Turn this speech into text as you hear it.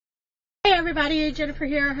Hey everybody, Jennifer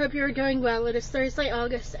here. I hope you're doing well. It is Thursday,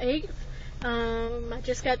 August 8th. I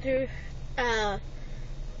just got through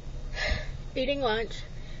eating lunch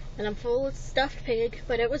and I'm full of stuffed pig,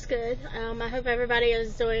 but it was good. I hope everybody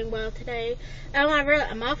is doing well today.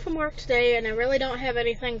 I'm off from work today and I really don't have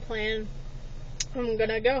anything planned. I'm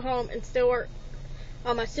gonna go home and still work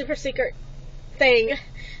on my super secret thing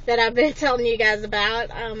that I've been telling you guys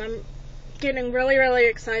about. I'm getting really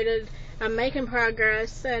excited. I'm making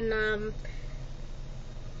progress, and and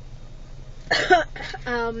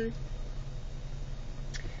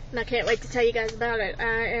I can't wait to tell you guys about it.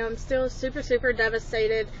 I am still super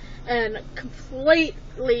devastated and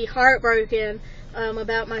completely heartbroken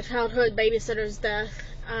about my childhood babysitter's death.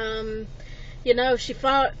 She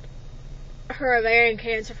fought her ovarian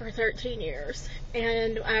cancer for 13 years,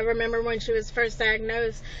 and I remember when she was first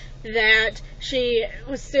diagnosed that she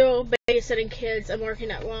was still babysitting kids and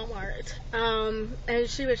working at Walmart, and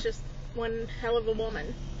she was just one hell of a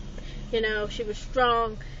woman. She was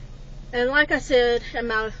strong, and like I said in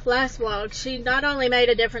my last vlog, she not only made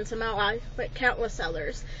a difference in my life, but countless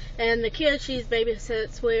others. And the kids she's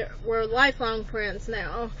babysits, we're lifelong friends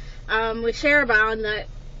now. We share a bond that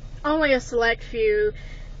only a select few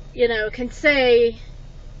can say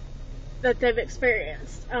that they've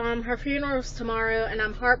experienced. Her funeral's tomorrow, and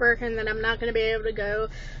I'm heartbroken that I'm not going to be able to go.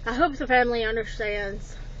 I hope the family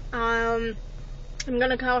understands. I'm going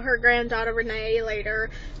to call her granddaughter Renee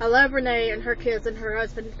later. I love Renee and her kids and her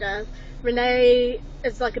husband to death. Renee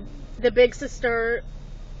is like the big sister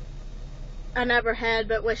I never had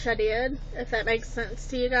but wish I did, if that makes sense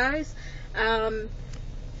to you guys.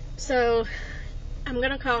 So I'm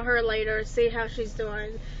going to call her later, see how she's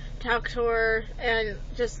doing, talk to her, and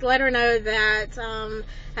just let her know that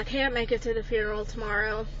I can't make it to the funeral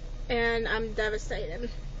tomorrow, and I'm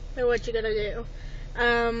devastated. So what you gonna do?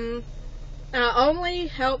 I only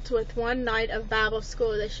helped with one night of Bible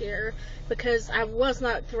school this year because I was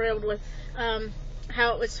not thrilled with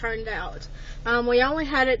how it was turned out. We only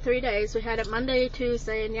had it 3 days. We had it Monday,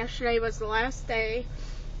 Tuesday, and yesterday was the last day.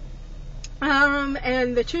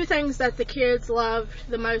 And the two things that the kids loved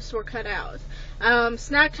the most were cut out.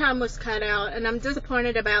 Snack time was cut out, and I'm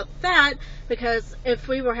disappointed about that because if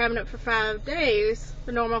we were having it for 5 days,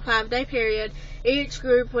 the normal 5-day period, each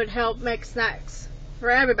group would help make snacks for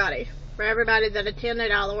everybody that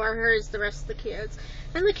attended, all the workers, the rest of the kids,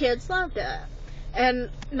 and the kids loved it. And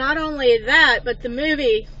not only that, but the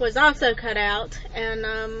movie was also cut out, and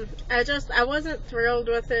I wasn't thrilled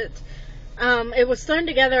with it. It was thrown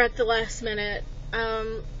together at the last minute,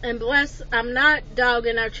 and I'm not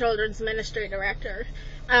dogging our children's ministry director.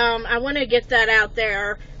 I want to get that out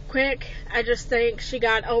there quick. I just think she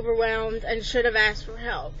got overwhelmed and should have asked for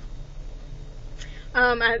help.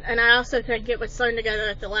 And I also think it was thrown together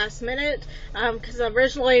at the last minute, because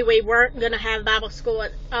originally we weren't going to have Bible school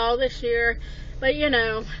at all this year, but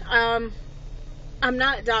I'm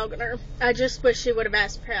not dogging her. I just wish she would have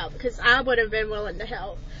asked for help, because I would have been willing to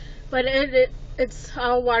help. But it's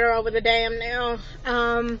all water over the dam now.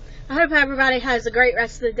 I hope everybody has a great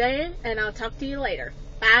rest of the day, and I'll talk to you later.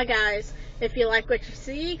 Bye, guys. If you like what you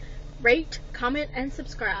see, rate, comment, and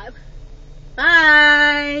subscribe.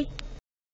 Bye!